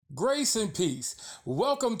Grace and peace.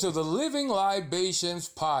 Welcome to the Living Libations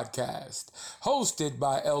podcast, hosted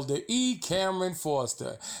by Elder E. Cameron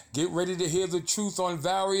Foster. Get ready to hear the truth on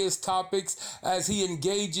various topics as he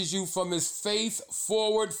engages you from his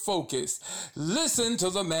faith-forward focus. Listen to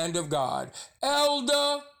the man of God.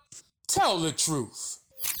 Elder, tell the truth.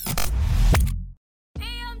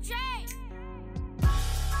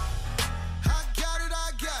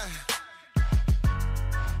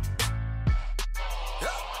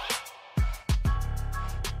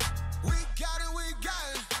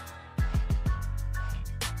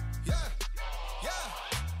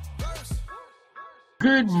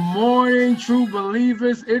 Good morning, true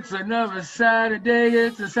believers. It's another Saturday.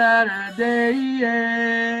 It's a Saturday.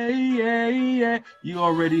 Yeah. You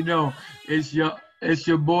already know. It's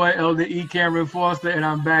your boy, Elder E. Cameron Foster, and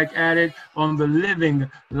I'm back at it on the Living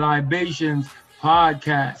Libations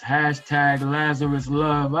podcast. Hashtag Lazarus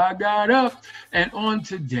Love. I got up, and on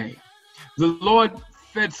today, the Lord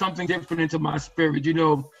fed something different into my spirit. You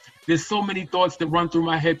know, there's so many thoughts that run through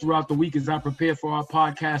my head throughout the week as I prepare for our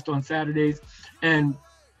podcast on Saturdays. And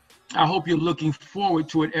I hope you're looking forward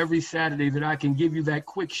to it every Saturday that I can give you that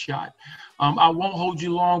quick shot. I won't hold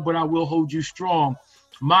you long, but I will hold you strong.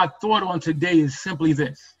 My thought on today is simply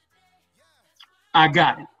this. I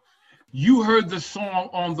got it. You heard the song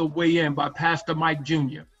On the Way In by Pastor Mike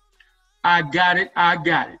Jr. I got it.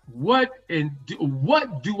 What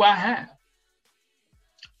do I have?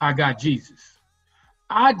 I got Jesus.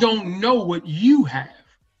 I don't know what you have,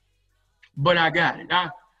 but I got it.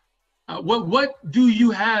 What do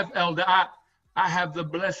you have, Elder? I have the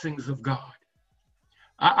blessings of God.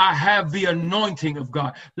 I have the anointing of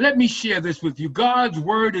God. Let me share this with you. God's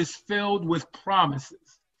word is filled with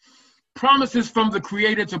promises. Promises from the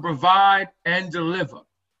Creator to provide and deliver.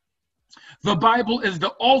 The Bible is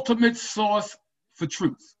the ultimate source for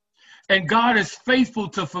truth. And God is faithful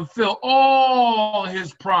to fulfill all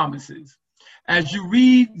his promises. As you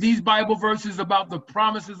read these Bible verses about the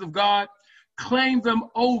promises of God, claim them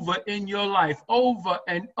over in your life, over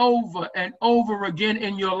and over and over again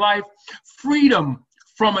in your life. Freedom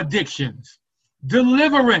from addictions,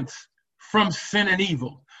 deliverance from sin and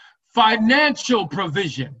evil, financial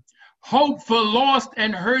provision, hope for lost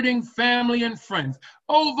and hurting family and friends,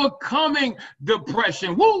 overcoming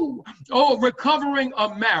depression, recovering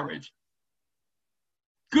a marriage,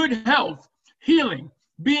 good health, healing,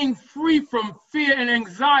 being free from fear and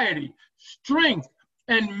anxiety, strength,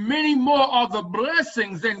 and many more are the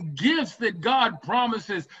blessings and gifts that God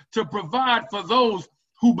promises to provide for those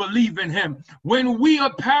who believe in him. When we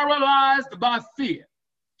are paralyzed by fear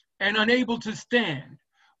and unable to stand,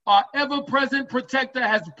 our ever-present protector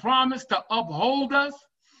has promised to uphold us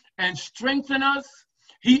and strengthen us.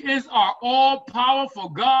 He is our all-powerful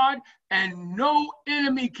God, and no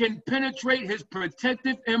enemy can penetrate his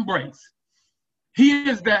protective embrace. He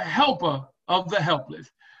is the helper of the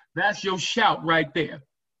helpless. That's your shout right there.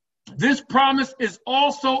 This promise is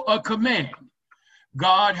also a command.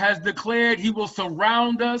 God has declared he will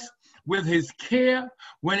surround us with his care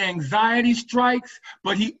when anxiety strikes,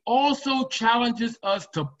 but he also challenges us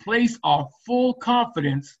to place our full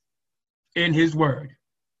confidence in his word.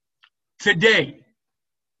 Today,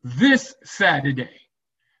 this Saturday,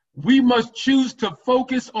 we must choose to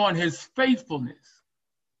focus on his faithfulness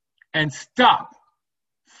and stop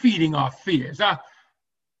feeding our fears.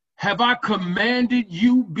 Have I commanded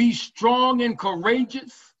you, be strong and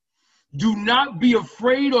courageous? Do not be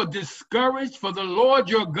afraid or discouraged, for the Lord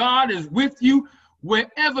your God is with you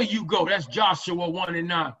wherever you go. That's Joshua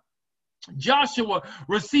 1:9. Joshua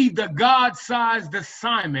received a God-sized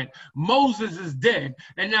assignment. Moses is dead,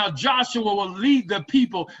 and now Joshua will lead the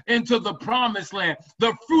people into the promised land.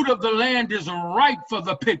 The fruit of the land is ripe for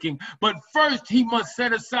the picking, but first he must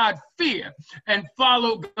set aside fear and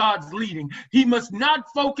follow God's leading. He must not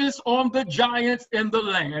focus on the giants in the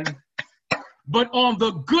land, but on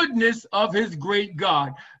the goodness of his great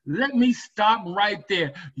God. Let me stop right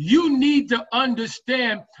there. You need to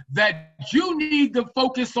understand that you need to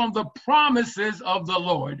focus on the promises of the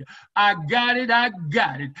Lord. I got it.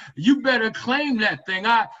 You better claim that thing.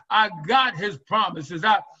 I got his promises.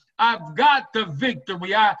 I've got the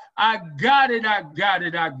victory. I got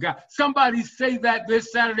it. Somebody say that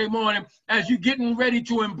this Saturday morning as you're getting ready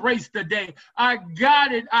to embrace the day. I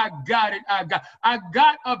got it. I got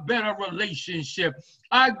a better relationship.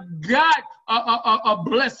 I got a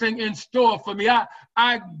blessing in store for me.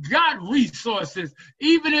 I got resources.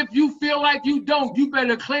 Even if you feel like you don't, you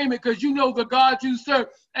better claim it, because you know the God you serve.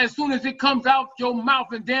 As soon as it comes out your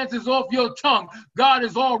mouth and dances off your tongue, God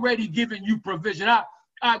has already given you provision.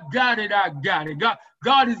 I got it.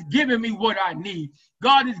 God is giving me what I need.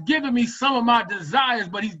 God has given me some of my desires,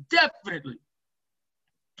 but he's definitely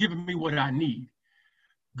given me what I need.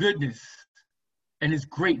 Goodness and his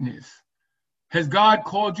greatness. Has God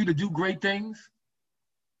called you to do great things?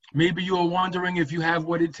 Maybe you are wondering if you have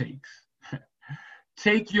what it takes.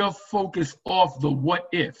 Take your focus off the what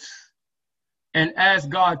ifs and ask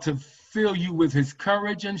God to fill you with his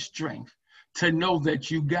courage and strength to know that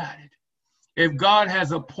you got it. If God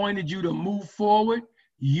has appointed you to move forward,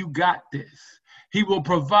 you got this. He will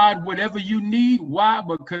provide whatever you need. Why?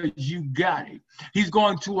 Because you got it. He's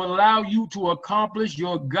going to allow you to accomplish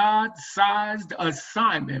your God-sized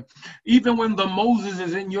assignment. Even when the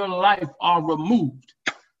Moses in your life are removed,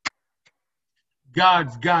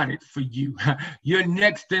 God's got it for you. You're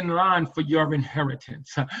next in line for your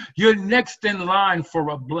inheritance. You're next in line for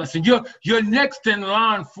a blessing. You're next in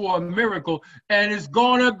line for a miracle, and it's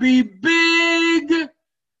going to be big.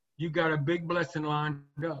 You got a big blessing lined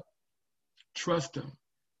up. Trust him.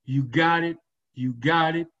 You got it. You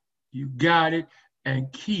got it. You got it.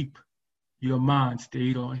 And keep your mind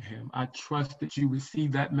stayed on him. I trust that you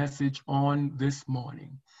received that message on this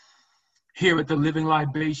morning. Here at the Living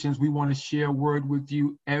Libations, we want to share a word with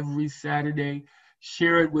you every Saturday.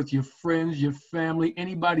 Share it with your friends, your family,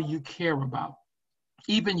 anybody you care about,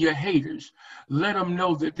 even your haters. Let them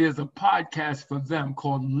know that there's a podcast for them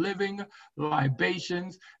called Living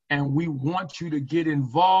Libations, and we want you to get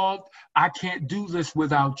involved. I can't do this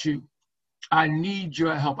without you. I need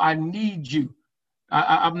your help. I need you.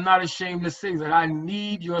 I'm not ashamed to say that. I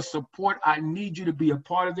need your support. I need you to be a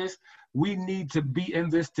part of this. We need to be in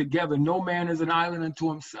this together. No man is an island unto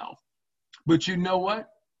himself. But you know what?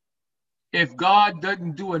 If God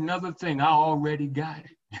doesn't do another thing, I already got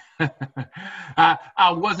it.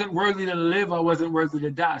 I wasn't worthy to live. I wasn't worthy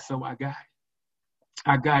to die. So I got it.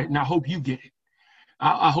 I got it. And I hope you get it.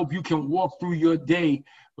 I hope you can walk through your day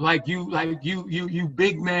like you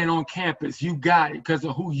big man on campus. You got it because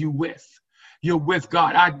of who you with. You're with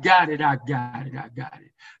God. I got it. I got it. I got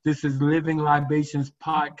it. This is Living Libations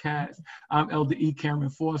Podcast. I'm Elder E.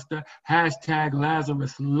 Cameron Foster. Hashtag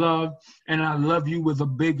Lazarus Love. And I love you with a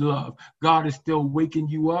big love. God is still waking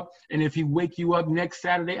you up. And if he wake you up next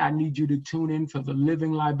Saturday, I need you to tune in for the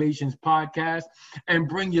Living Libations Podcast and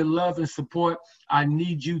bring your love and support. I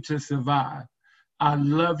need you to survive. I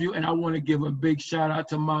love you, and I want to give a big shout out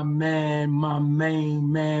to my man, my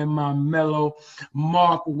main man, my mellow,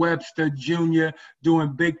 Mark Webster Jr.,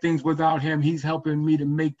 doing big things without him. He's helping me to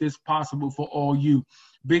make this possible for all you.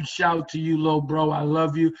 Big shout to you, little bro. I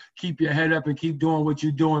love you. Keep your head up and keep doing what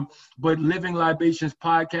you're doing. But Living Libations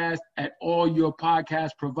Podcast at all your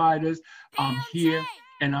podcast providers, I'm here,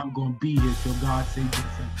 and I'm going to be here till God say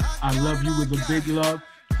different. I love you with a big love.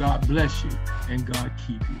 God bless you, and God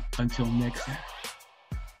keep you. Until next time.